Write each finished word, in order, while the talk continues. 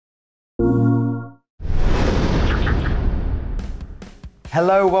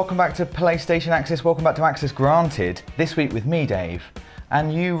Hello, welcome back to PlayStation Access, welcome back to Access Granted. This week with me, Dave,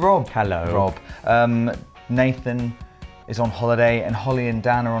 and you, Rob. Hello. Rob. Nathan is on holiday and Holly and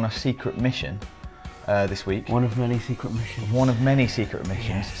Dan are on a secret mission this week. One of many secret missions. One of many secret missions.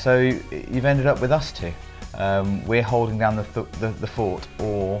 Yes. So you've ended up with us two. We're holding down the fort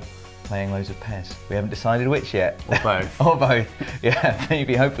or playing loads of Pez. We haven't decided which yet. Or both. Or both. Yeah,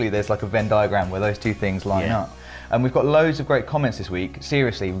 maybe hopefully there's like a Venn diagram where those two things line up. And we've got loads of great comments this week.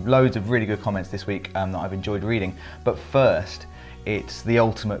 Seriously, loads of really good comments this week that I've enjoyed reading. But first, it's the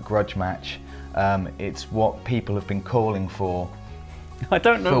ultimate grudge match. It's what people have been calling for. I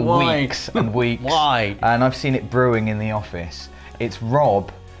don't know for why. weeks and weeks. Why? And I've seen it brewing in the office. It's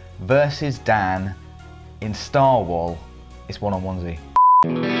Rob versus Dan in Star Wars. It's one-on-onesie.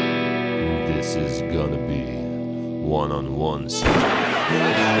 This is gonna be one-on-onesie.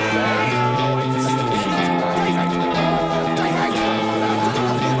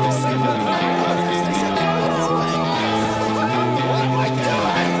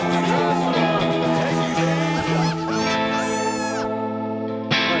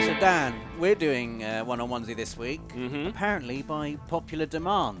 So Dan, we're doing one-on-onesie this week, apparently by popular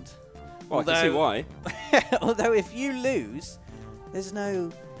demand. Well, I can see why. Although if you lose, there's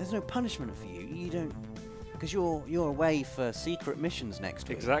no punishment for you. You don't, because you're away for secret missions next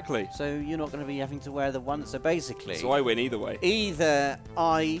week. Exactly. So you're not going to be having to wear the onesie. So basically, So I win either way. either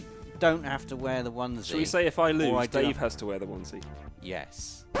I don't have to wear the onesie. Should we say if I lose, I do Dave not- has to wear the onesie?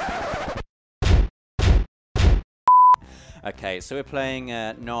 Yes. Okay, so we're playing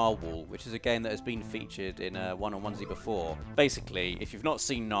Narwhal, which is a game that has been featured in one-on-onesie before. Basically, if you've not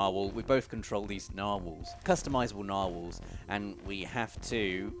seen Narwhal, we both control these narwhals, customizable narwhals, and we have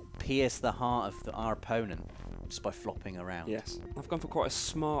to pierce the heart of our opponent just by flopping around. Yes. I've gone for quite a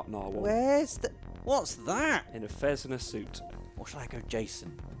smart narwhal. Where's the... What's that? In a fez and a suit. Or should I go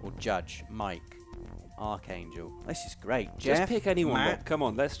Jason? Or Judge? Mike? Archangel? This is great. Just Jeff? pick anyone, Matt? Rob. Come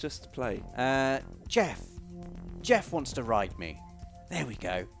on, let's just play. Jeff. Jeff wants to ride me. There we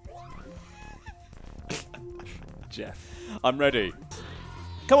go. Jeff. I'm ready.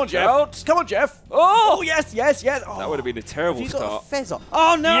 Come on, Jeff. Out. Come on, Jeff. Oh, yes, yes, yes. Oh. That would have been a terrible Have you got start. a fez on?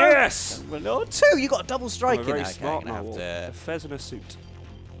 Oh, no. Yes! Well, no, two. You got a double strike I'm a in very there. smart Okay, I'm narwhal. gonna A have fez and a suit. to,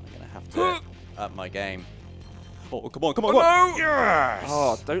 I'm gonna have to up my game. Oh, come on, come on, Oh, come on. no! Yes.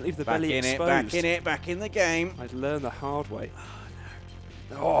 Oh, don't leave the Back belly in exposed. it, back in it, back in the game. I'd learn the hard way.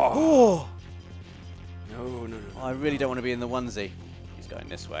 Oh, Oh. no, no, no. I really don't want to be in the onesie. He's going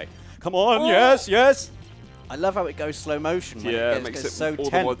this way. Come on, yes, yes. I love how it goes slow motion when Yeah, it it makes it so all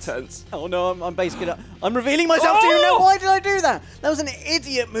the more tense. Oh no, I'm basing it up. I'm revealing myself to you. No, why did I do that? That was an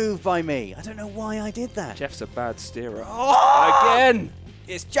idiot move by me. I don't know why I did that. Jeff's a bad steerer. Oh! Again!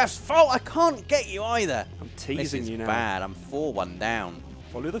 It's Jeff's fault. I can't get you either. I'm This teasing is you now. bad. I'm 4-1 down.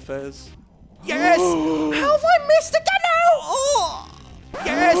 Follow the fez. Yes! How have I missed again now? Oh!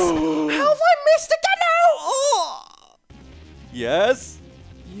 Yes! How have I missed again now? Oh! Yes.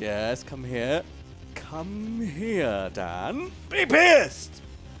 Yes, come here. Come here, Dan. Be pissed!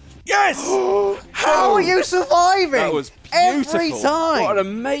 Yes! How are you surviving? That was beautiful. Every time. What an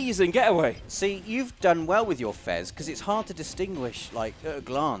amazing getaway. See, you've done well with your fez because it's hard to distinguish, like, at a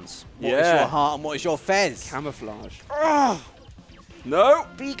glance, what is Yeah. your heart and what is your fez. Camouflage. Oh, No!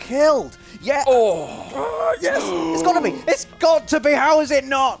 be killed. Yeah. Oh! Yes. It's got to be. It's got to be. How is it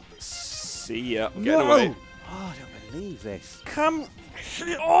not? See ya. Get No. away. Oh, I don't believe this. Come.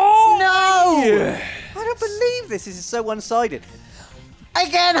 Oh! No! Yeah. I don't believe this. This is so one-sided.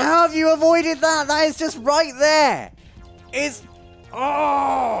 Again, how have you avoided that? That is just right there. Is.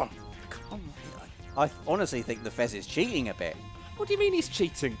 Oh! Come on. I honestly think the fez is cheating a bit. What do you mean he's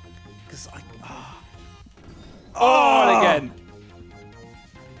cheating? Because I. Oh, and again.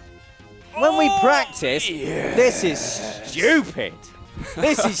 When we practice, yes. this is stupid.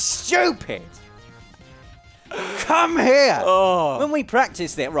 This is stupid. Come here. Oh. When we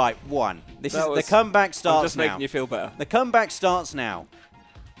practice it, right, one. This That is the was- comeback starts I'm just now. making you feel better. The comeback starts now.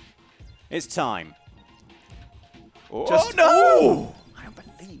 It's time. Oh, Just- no! I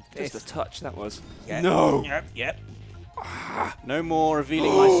don't believe this. Just a touch, that was. Yep. No! Yep, yep. No more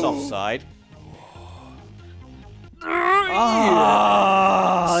revealing my soft side.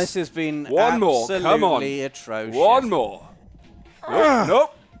 Ah, this has been One more, come on. absolutely atrocious. One more. Nope.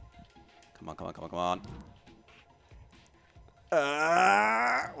 Nope. Come on, come on, come on, come on.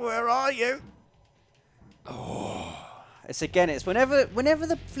 Where are you? Oh. It's again, it's whenever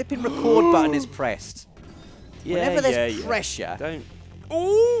the flipping record button is pressed. Whenever there's pressure. Don't.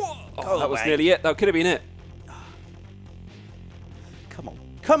 Ooh! Oh, that was away. nearly it. That could have been it. Come on.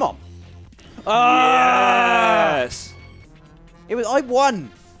 Come on. Yes! I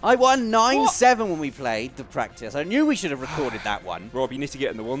won. I won 9-7 when we played the practice. I knew we should have recorded that one. Rob, you need to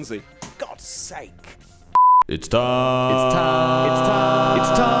get in the onesie. God's sake. It's time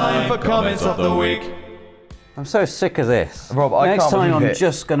for comments of the week. I'm so sick of this. Rob, I Next can't time believe I'm it.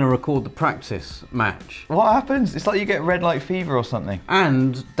 just going to record the practice match. What happens? It's like you get red light fever or something.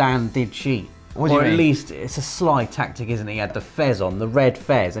 And Dan did cheat. What do you or mean? at least it's a sly tactic, isn't it? He had the fez on, the red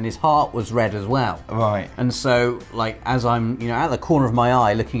fez, and his heart was red as well. Right. And so, like, as I'm, at the corner of my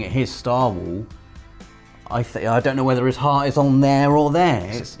eye looking at his star wall, I don't know whether his heart is on there or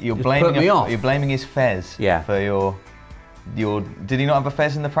there. You're just blaming put me off. You're blaming his fez. Yeah. For your. Did he not have a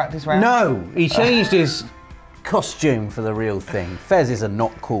fez in the practice round? No, he changed his costume for the real thing. Fezes are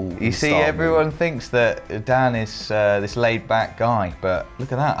not cool. You see, everyone thinks that Dan is this laid-back guy, but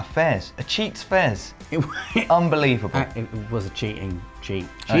look at that, a fez, a cheat's fez. Unbelievable. It was a cheating cheat.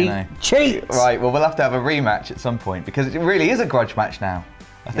 I know. Cheat! Right, well, we'll have to have a rematch at some point because it really is a grudge match now.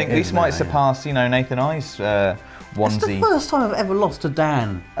 I think this might surpass, Nathan I's It's the onesie. first time I've ever lost to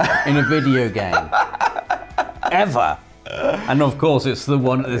Dan in a video game. Ever. And of course, it's the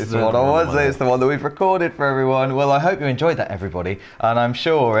one. It's the one-on-onesie. It's the one that we've recorded for everyone. Well, I hope you enjoyed that, everybody. And I'm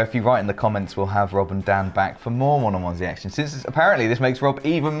sure if you write in the comments, we'll have Rob and Dan back for more one-on-onesie action. Since apparently this makes Rob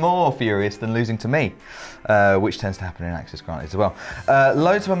even more furious than losing to me, which tends to happen in Access Granted as well.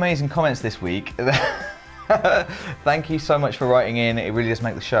 Loads of amazing comments this week. Thank you so much for writing in. It really does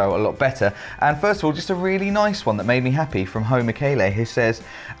make the show a lot better. And first of all, just a really nice one that made me happy from Ho Michele, who says,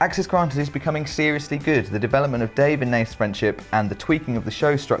 Access Granted is becoming seriously good. The development of Dave and Nate's friendship and the tweaking of the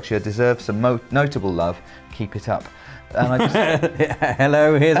show structure deserves some notable love. Keep it up. And I just...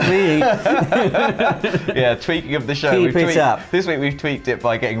 Hello, here's me. Yeah, tweaking of the show. Keep it up. This week we've tweaked it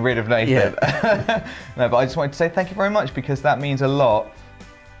by getting rid of Nathan. Yeah. No, but I just wanted to say thank you very much because that means a lot.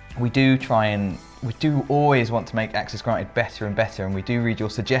 We do always want to make Access Granted better and better, and we do read your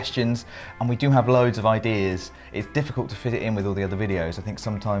suggestions, and we do have loads of ideas. It's difficult to fit it in with all the other videos. I think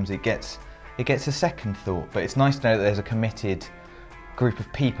sometimes it gets a second thought, but it's nice to know that there's a committed group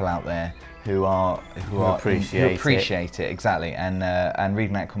of people out there who appreciate it exactly. And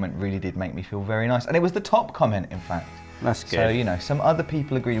reading that comment really did make me feel very nice, and it was the top comment, in fact. That's good. So some other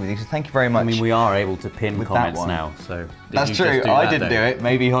people agreed with you. So thank you very much. I mean, we are able to pin with comments that one. now, so That's true. I didn't do it.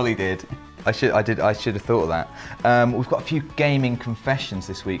 Maybe Holly did. I should have thought of that. We've got a few gaming confessions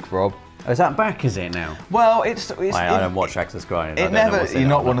this week, Rob. Oh, is that back? Is it now? Well, I don't watch Access Granted. It never. You're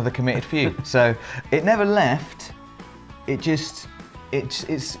not one of the committed few. So it never left. It's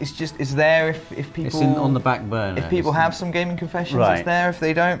there if people. It's on the back burner. If people have some gaming confessions, Right. it's there. If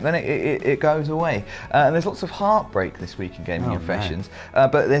they don't, then it goes away. And there's lots of heartbreak this week in gaming confessions.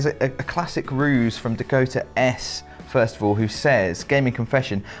 But there's a classic ruse from Dakota S. First of all, who says, gaming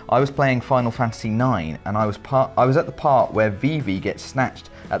confession, I was playing Final Fantasy IX and I was at the part where Vivi gets snatched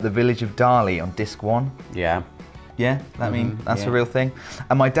at the village of Dali on disc 1. Yeah. Yeah, that's yeah. a real thing.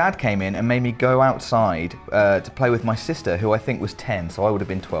 And my dad came in and made me go outside to play with my sister, who I think was 10, so I would have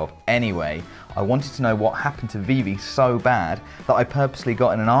been 12. Anyway, I wanted to know what happened to Vivi so bad that I purposely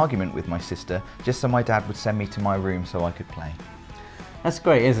got in an argument with my sister just so my dad would send me to my room so I could play. That's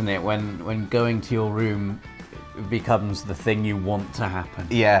great, isn't it? When going to your room becomes the thing you want to happen.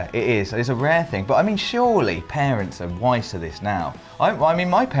 Yeah, it is. It's a rare thing. But I mean, surely parents are wise to this now. I mean,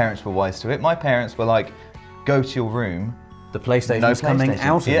 my parents were wise to it. My parents were like, go to your room. The PlayStation's coming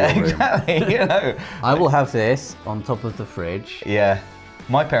out of your room. Yeah, exactly. I will have this on top of the fridge. Yeah.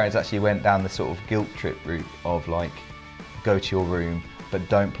 My parents actually went down the sort of guilt trip route of like, go to your room, but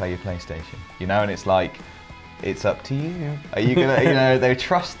don't play your PlayStation. And it's like, it's up to you. Are you gonna, they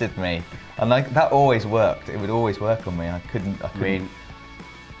trusted me. And like, that always worked. It would always work on me. I couldn't. I mean,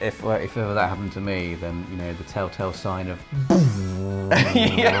 if ever that happened to me, then, the telltale sign of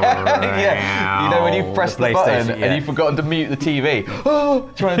yeah. When you press the button and you've forgotten to mute the TV.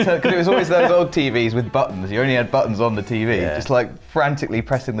 Trying to tell, because it was always those old TVs with buttons. You only had buttons on the TV. Yeah. Just like frantically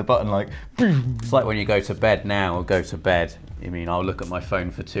pressing the button like. It's like when you go to bed now, or go to bed. I'll look at my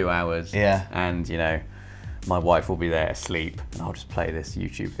phone for 2 hours. Yeah. And, my wife will be there asleep, and I'll just play this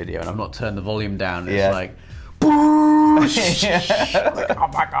YouTube video, and I've not turned the volume down. And it's like, like, oh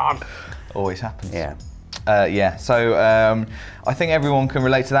my God. Always happens. Yeah. Yeah, so I think everyone can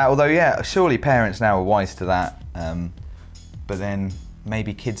relate to that, although, yeah, surely parents now are wise to that, but then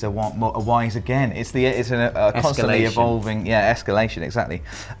maybe kids are wise again. It's a constantly evolving, escalation, exactly.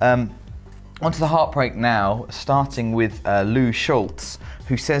 On to the heartbreak now, starting with Lou Schultz,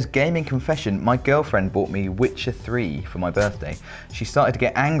 who says, gaming confession, my girlfriend bought me Witcher 3 for my birthday. She started to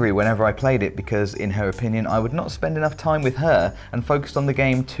get angry whenever I played it because, in her opinion, I would not spend enough time with her and focused on the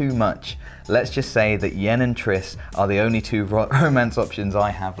game too much. Let's just say that Yen and Triss are the only two romance options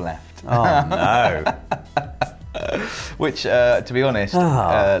I have left. Oh no. Which, to be honest,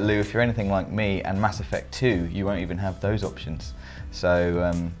 Lou, if you're anything like me and Mass Effect 2, you won't even have those options.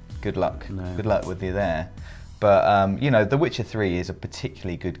 So, good luck. No. Good luck with you there. But you know, The Witcher 3 is a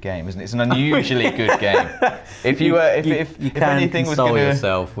particularly good game, isn't it? It's an unusually good game. If you were, if anything was console gonna,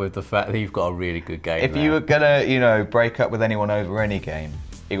 yourself with the fact that you've got a really good game. If you were gonna, you know, break up with anyone over any game,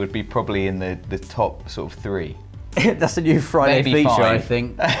 it would be probably in the top sort of 3. That's a new Friday Maybe feature, 5. I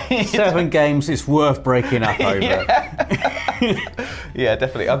think. 7 games it's worth breaking up over. Yeah,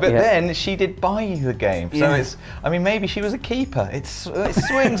 definitely. But then she did buy you the game, so it's. I mean, maybe she was a keeper. It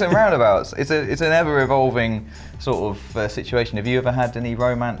swings and roundabouts. It's an ever-evolving sort of situation. Have you ever had any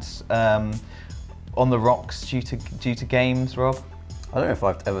romance on the rocks due to games, Rob? I don't know if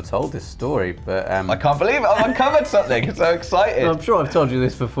I've ever told this story, but I can't believe it. I've uncovered something. I'm so excited. I'm sure I've told you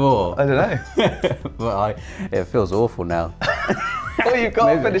this before. I don't know. But it feels awful now. Well, you've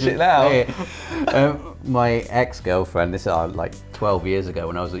got to finish it now. My ex-girlfriend, this is like 12 years ago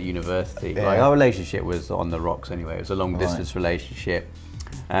when I was at university. Yeah. Like, our relationship was on the rocks anyway. It was a long-distance relationship.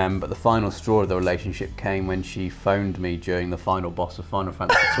 But the final straw of the relationship came when she phoned me during the final boss of Final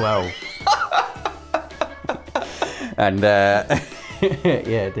Fantasy 12. And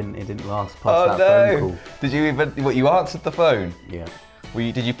yeah, it didn't last past that phone call. Did you even? What, you answered the phone? Yeah.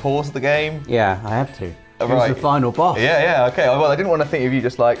 Did you pause the game? Yeah, I had to. It Right. was the final boss. Yeah, okay. Well, I didn't want to think of you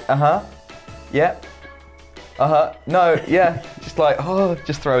just like, yeah, no, yeah, just like,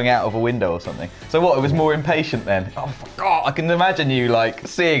 just throwing out of a window or something. So what, it was more impatient then? Oh, God, I can imagine you like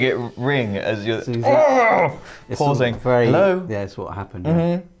seeing it ring as you're pausing. Hello? Yeah, that's what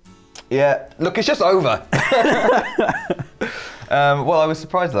happened. Yeah, look, it's just over. Well, I was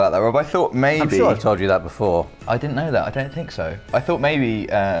surprised about that, Rob. I thought maybe... I'm sure I've told you that before. I didn't know that. I don't think so. I thought maybe,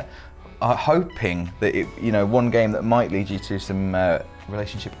 hoping that one game that might lead you to some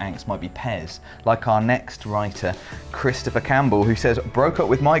relationship angst might be Pez, like our next writer, Christopher Campbell, who says, broke up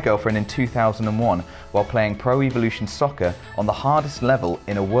with my girlfriend in 2001 while playing Pro Evolution Soccer on the hardest level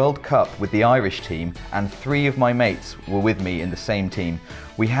in a World Cup with the Irish team, and 3 of my mates were with me in the same team.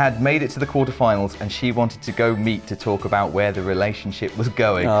 We had made it to the quarterfinals and she wanted to go meet to talk about where the relationship was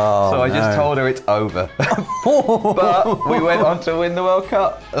going. So I just told her it's over. But we went on to win the World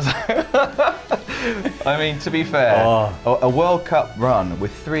Cup. I mean, to be fair, a World Cup run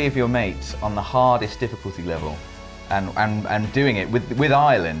with 3 of your mates on the hardest difficulty level and doing it with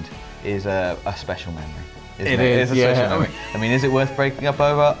Ireland is a special memory. It is a special memory. I mean, is it worth breaking up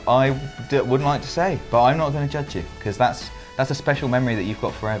over? I wouldn't like to say, but I'm not going to judge you because that's a special memory that you've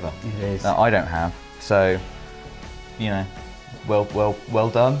got forever. It is. That I don't have. So, well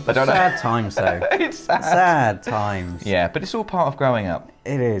done. I don't sad know. Times though. It's sad. Sad times. Yeah, but it's all part of growing up.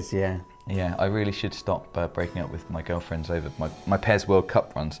 It is, yeah. Yeah, I really should stop breaking up with my girlfriends over my PES World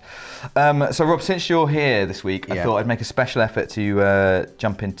Cup runs. So Rob, since you're here this week, I thought I'd make a special effort to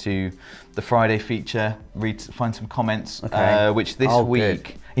jump into the Friday feature, find some comments, which this week...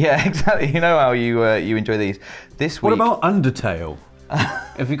 Good. Yeah, exactly. You know how you enjoy these. This week... What about Undertale?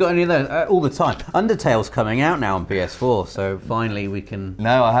 Have you got any of those? All the time. Undertale's coming out now on PS4, so finally we can...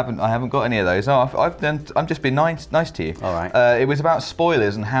 No, I haven't got any of those. No, I've just been nice to you. All right. It was about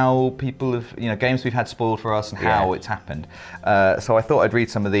spoilers and how people have, games we've had spoiled for us and how it's happened. So I thought I'd read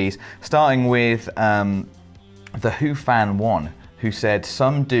some of these, starting with the Who Fan 1, who said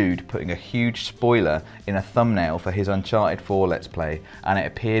some dude putting a huge spoiler in a thumbnail for his Uncharted 4 Let's Play, and it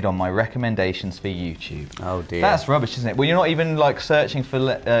appeared on my recommendations for YouTube. Oh dear. That's rubbish, isn't it? Well, you're not even like searching for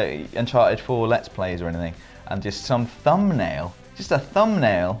Uncharted 4 Let's Plays or anything, and just some thumbnail, just a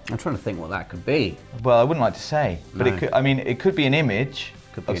thumbnail. I'm trying to think what that could be. Well, I wouldn't like to say, but it could. I mean, it could be an image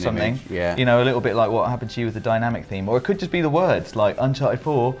of something. Yeah. A little bit like what happened to you with the dynamic theme, or it could just be the words like Uncharted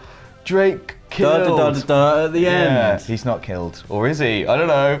 4, Drake killed. At the end. Yeah, he's not killed, or is he? I don't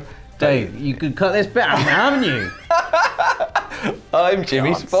know. Dave, you could cut this bit out, haven't you? I'm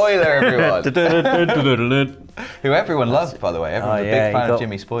Jimmy Spoiler, everyone. Who everyone loved, by the way. Everyone's a big fan of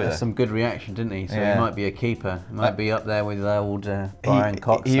Jimmy Spoiler. Some good reaction, didn't he? So he might be a keeper. He might be up there with old Brian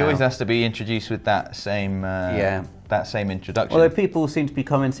Cox. He always has to be introduced with that same that same introduction. Although people seem to be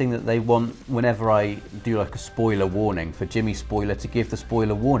commenting that they want, whenever I do like a spoiler warning, for Jimmy Spoiler to give the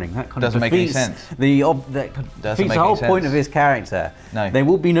spoiler warning. That kind doesn't of make any sense. Defeats the whole point of his character. No. There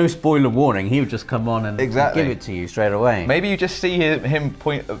will be no spoiler warning. He would just come on and exactly. give it to you straight away. Maybe you just see him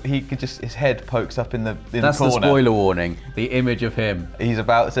point. He could just his head pokes up in the corner. That's the spoiler warning. The image of him. He's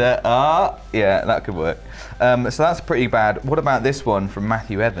about to. Yeah, that could work. So that's pretty bad. What about this one from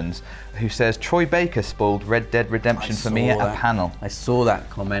Matthew Evans, who says Troy Baker spoiled Red Dead Redemption for me at a panel. I saw that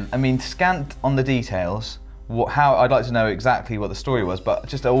comment. I mean, scant on the details. How I'd like to know exactly what the story was, but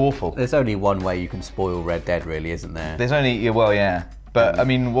just awful. There's only one way you can spoil Red Dead, really, isn't there? There's only well, yeah. But I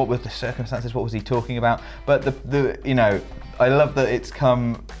mean, what were the circumstances? What was he talking about? But the you know, I love that it's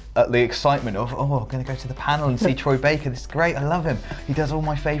come at the excitement of I'm going to go to the panel and see Troy Baker. This is great. I love him. He does all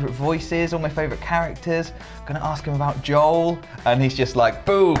my favourite voices, all my favourite characters. I'm going to ask him about Joel, and he's just like,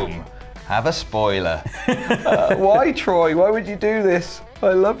 boom. Have a spoiler. Why, Troy? Why would you do this? I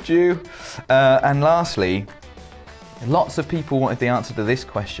loved you. And lastly, lots of people wanted the answer to this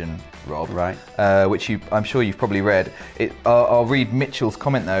question, Rob. Right. Which I'm sure you've probably read. I'll read Mitchell's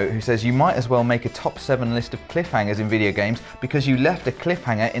comment though, who says, you might as well make a top 7 list of cliffhangers in video games because you left a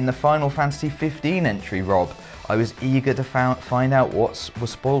cliffhanger in the Final Fantasy 15 entry, Rob. I was eager to find out what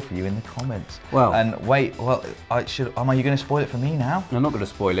was spoiled for you in the comments. Well, and wait, well, are you going to spoil it for me now? I'm not going to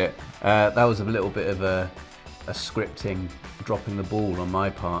spoil it. That was a little bit of a scripting, dropping the ball on my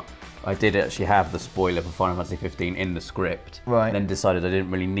part. I did actually have the spoiler for Final Fantasy 15 in the script, right? Then decided I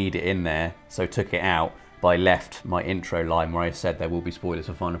didn't really need it in there, so took it out. But I left my intro line where I said there will be spoilers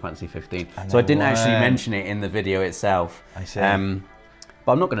for Final Fantasy 15. So I didn't actually mention it in the video itself. I see.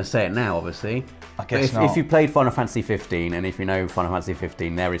 But I'm not going to say it now, obviously. I guess not. If you played Final Fantasy 15, and if you know Final Fantasy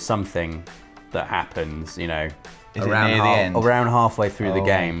 15, there is something that happens, you know, around halfway through the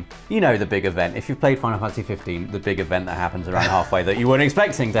game. You know the big event. If you've played Final Fantasy 15, the big event that happens around halfway that you weren't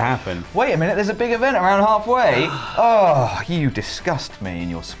expecting to happen. Wait a minute, there's a big event around halfway? Oh, you disgust me in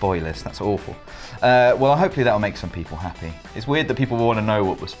your spoilers. That's awful. Well, hopefully that'll make some people happy. It's weird that people want to know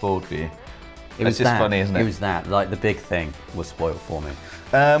what was spoiled for you. It's just funny, isn't it? It was that, like the big thing was spoiled for me.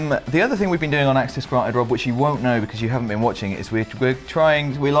 The other thing we've been doing on Access Granted, Rob, which you won't know because you haven't been watching, is we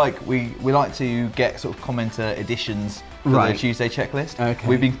like to get sort of commenter editions for the Tuesday checklist. Okay.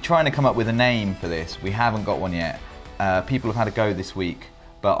 We've been trying to come up with a name for this. We haven't got one yet. People have had a go this week,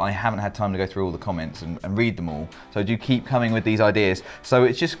 but I haven't had time to go through all the comments and read them all. So do keep coming with these ideas. So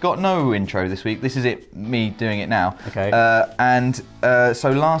it's just got no intro this week. This is it, me doing it now. Okay. So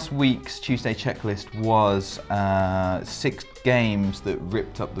last week's Tuesday checklist was 6 games that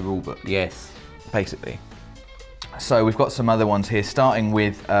ripped up the rulebook. Yes. Basically. So we've got some other ones here, starting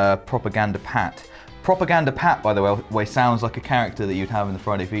with Propaganda Pat. Propaganda Pat, by the way, sounds like a character that you'd have in the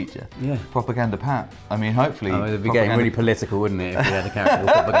Friday feature. Yeah. Propaganda Pat. I mean, hopefully... Oh, it'd be getting really political, wouldn't it, if we had a character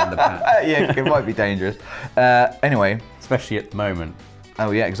called Propaganda Pat? Yeah, it might be dangerous. Anyway. Especially at the moment.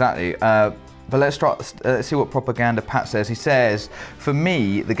 Oh, yeah, exactly. But let's see what Propaganda Pat says. He says, for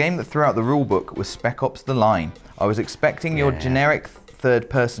me, the game that threw out the rulebook was Spec Ops The Line. I was expecting your generic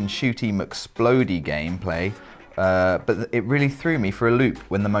third-person shooty McSplodey gameplay, but it really threw me for a loop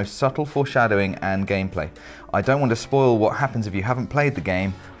when the most subtle foreshadowing and gameplay. I don't want to spoil what happens if you haven't played the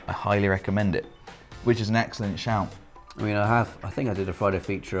game. I highly recommend it, which is an excellent shout. I mean, I think I did a Friday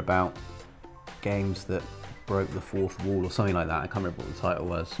feature about games that broke the fourth wall or something like that. I can't remember what the title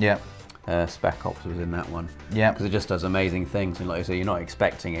was. Yeah. Spec Ops was in that one. Yeah. Because it just does amazing things, and like I say, you're not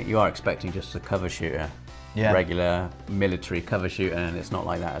expecting it. You are expecting just a cover shooter, regular military cover shooter, and it's not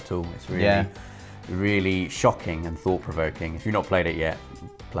like that at all. It's really, really shocking and thought-provoking. If you've not played it yet,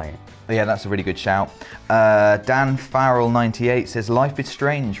 play it. Yeah, that's a really good shout. Dan Farrell98 says, Life is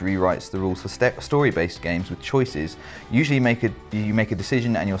Strange rewrites the rules for story-based games with choices. Usually you make a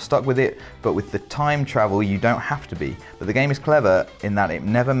decision and you're stuck with it, but with the time travel you don't have to be. But the game is clever in that it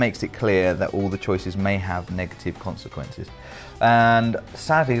never makes it clear that all the choices may have negative consequences. And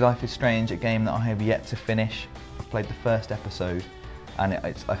sadly, Life is Strange, a game that I have yet to finish. I've played the first episode, and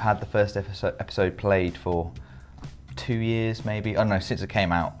I've had the first episode played for 2 years maybe. I don't know, since it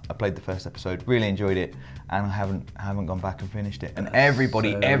came out. I played the first episode, really enjoyed it, and I haven't gone back and finished it. And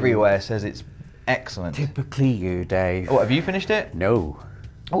everybody everywhere says it's excellent. Typically you, Dave. Oh, have you finished it? No.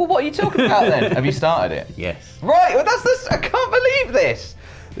 Well, what are you talking about then? Have you started it? Yes. Right, well I can't believe this.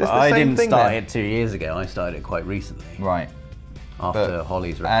 I didn't start it 2 years ago. I started it quite recently. Right. After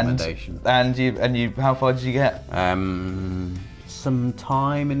Holly's recommendation. And you, how far did you get? some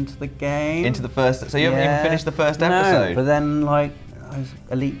time into the game. Into the first, so you haven't even finished the first episode? No, but then like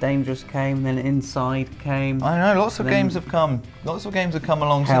Elite Dangerous came, then Inside came. I know, lots of games have come. Lots of games have come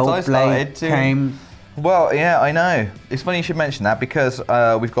along since I started too. Came. Well, yeah, I know. It's funny you should mention that because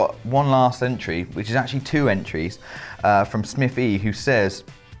we've got one last entry, which is actually 2 entries, from Smith E, who says,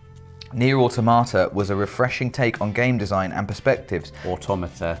 Nier Automata was a refreshing take on game design and perspectives.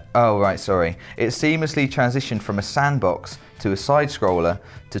 Automata. Oh, right, sorry. It seamlessly transitioned from a sandbox to a side-scroller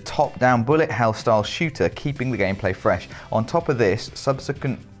to top-down bullet hell style shooter, keeping the gameplay fresh. On top of this,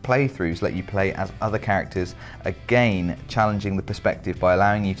 subsequent playthroughs let you play as other characters, again challenging the perspective by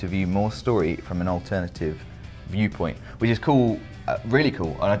allowing you to view more story from an alternative viewpoint, which is cool, really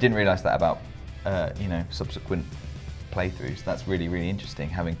cool. And I didn't realise that about, you know, subsequent playthroughs. That's really, really interesting,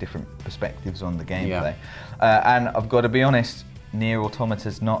 having different perspectives on the gameplay. And I've got to be honest, Nier Automata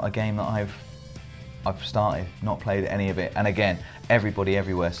is not a game that I've started, not played any of it. And again, everybody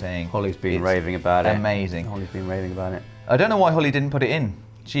everywhere saying Holly's been raving about it. Amazing. Holly's been raving about it. I don't know why Holly didn't put it in.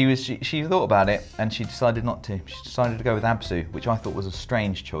 She thought about it and she decided not to. She decided to go with Absu, which I thought was a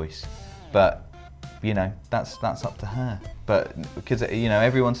strange choice. But you know, that's up to her. But because you know,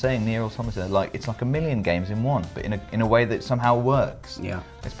 everyone's saying Nier Automata, like it's like a million games in one, but in a way that somehow works. Yeah,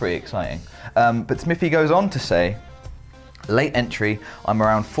 it's pretty exciting. But Smithy goes on to say, late entry, I'm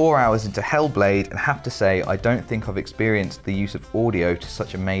around 4 hours into Hellblade and have to say I don't think I've experienced the use of audio to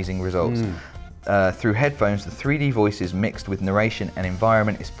such amazing results. Through headphones, the 3D voices mixed with narration and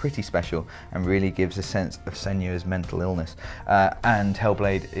environment is pretty special and really gives a sense of Senua's mental illness. And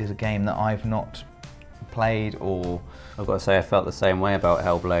Hellblade is a game that I've not played or... I've got to say I felt the same way about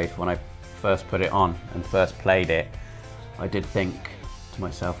Hellblade. When I first put it on and first played it, I did think to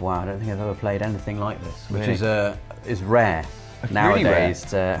myself, wow, I don't think I've ever played anything like this, which is rare nowadays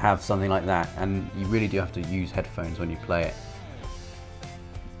to have something like that. And you really do have to use headphones when you play it,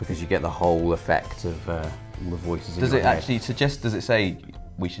 because you get the whole effect of all the voices. Does it actually suggest, does it say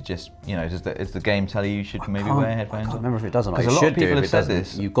we should just, you know, is the game telling you should maybe wear headphones? I can't remember if it does or not. Because a lot of people have said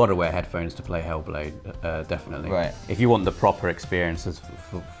this. You've got to wear headphones to play Hellblade, definitely. Right. If you want the proper experiences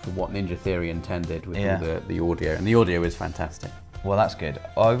for what Ninja Theory intended with all the audio, and the audio is fantastic. Well, that's good.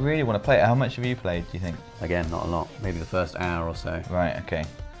 I really want to play it. How much have you played, do you think? Again, not a lot. Maybe the first hour or so. Right, okay.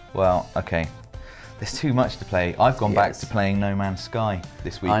 Well, okay. There's too much to play. I've gone back to playing No Man's Sky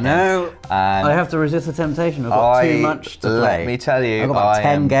this weekend. I know. And I have to resist the temptation. I've got too much to play. Let me tell you, I've got about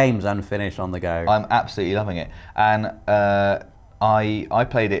 10 games unfinished on the go. I'm absolutely loving it. And I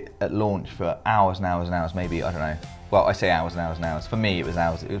played it at launch for hours and hours and hours, maybe, I don't know. Well, I say hours and hours and hours. For me, it was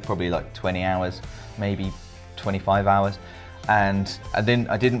hours. It was probably like 20 hours, maybe 25 hours. And I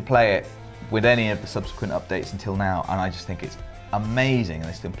didn't play it with any of the subsequent updates until now, and I just think it's amazing and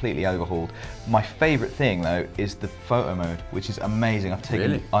it's completely overhauled. My favourite thing though is the photo mode, which is amazing.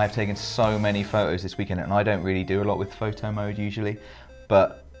 I have taken so many photos this weekend, and I don't really do a lot with photo mode usually,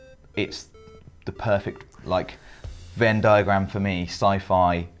 but it's the perfect like Venn diagram for me,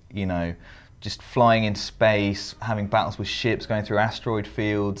 sci-fi, you know, just flying in space, having battles with ships, going through asteroid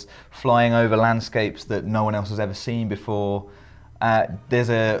fields, flying over landscapes that no one else has ever seen before.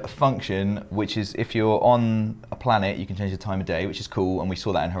 There's a function which is if you're on a planet, you can change the time of day, which is cool, and we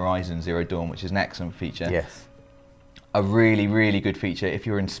saw that in Horizon Zero Dawn, which is an excellent feature. Yes. A really, really good feature. If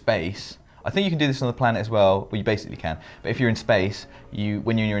you're in space, I think you can do this on the planet as well, well you basically can, but if you're in space,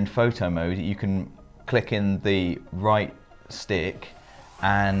 when you're in photo mode, you can click in the right stick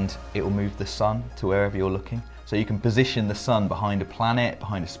and it will move the sun to wherever you're looking. So you can position the sun behind a planet,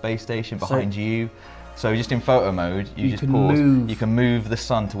 behind a space station, behind you. So just in photo mode, you just pause. You can move the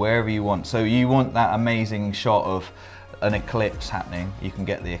sun to wherever you want. So you want that amazing shot of an eclipse happening, you can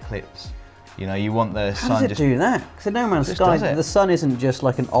get the eclipse. You know, you want the sun How does it do that? Because in No Man's Sky, the sun isn't just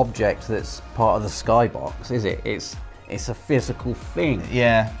like an object that's part of the skybox, is it? It's a physical thing.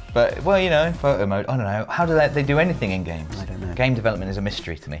 Yeah, but, well, you know, in photo mode, I don't know. How do they do anything in games? I don't know. Game development is a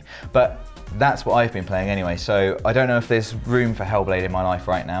mystery to me. But that's what I've been playing anyway, so I don't know if there's room for Hellblade in my life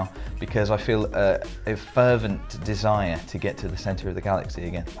right now, because I feel a fervent desire to get to the centre of the galaxy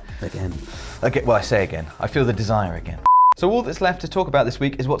again. Again. Well, I say again. I feel the desire again. So all that's left to talk about this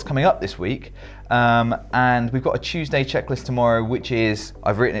week is what's coming up this week. And we've got a Tuesday checklist tomorrow, which is,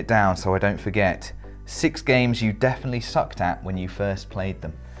 I've written it down so I don't forget, 6 games you definitely sucked at when you first played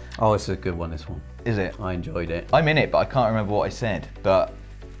them. Oh, it's a good one, this one. Is it? I enjoyed it. I'm in it, but I can't remember what I said. But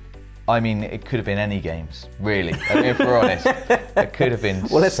I mean, it could have been any games, really. If we're honest, it could have been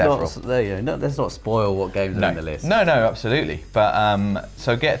several. Let's not spoil what games are on the list. No, absolutely. But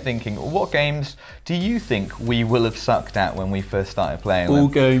so get thinking, what games do you think we will have sucked at when we first started playing them? All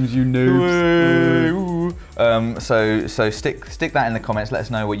games, you noobs. So stick that in the comments. Let us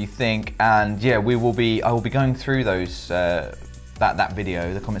know what you think, and yeah, I will be going through those that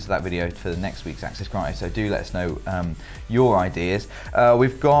video, the comments of that video for next week's Access Granted. So do let us know your ideas.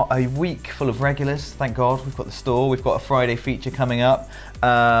 We've got a week full of regulars, thank God. We've got the store. We've got a Friday feature coming up,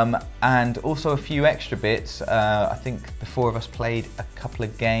 and also a few extra bits. I think the 4 of us played a couple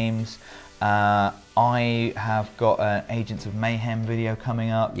of games. I have got an Agents of Mayhem video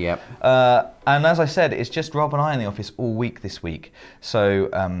coming up. Yep. And as I said, it's just Rob and I in the office all week this week. So,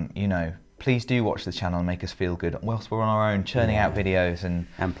 you know, please do watch the channel and make us feel good whilst we're on our own, churning out videos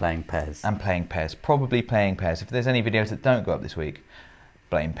and playing pairs. And playing pairs. Probably playing pairs. If there's any videos that don't go up this week,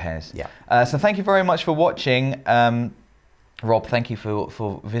 blame pairs. Yeah. So thank you very much for watching. Rob, thank you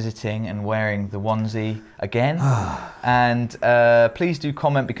for visiting and wearing the onesie again. And please do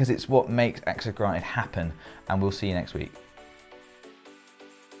comment, because it's what makes Access Granted happen. And we'll see you next week.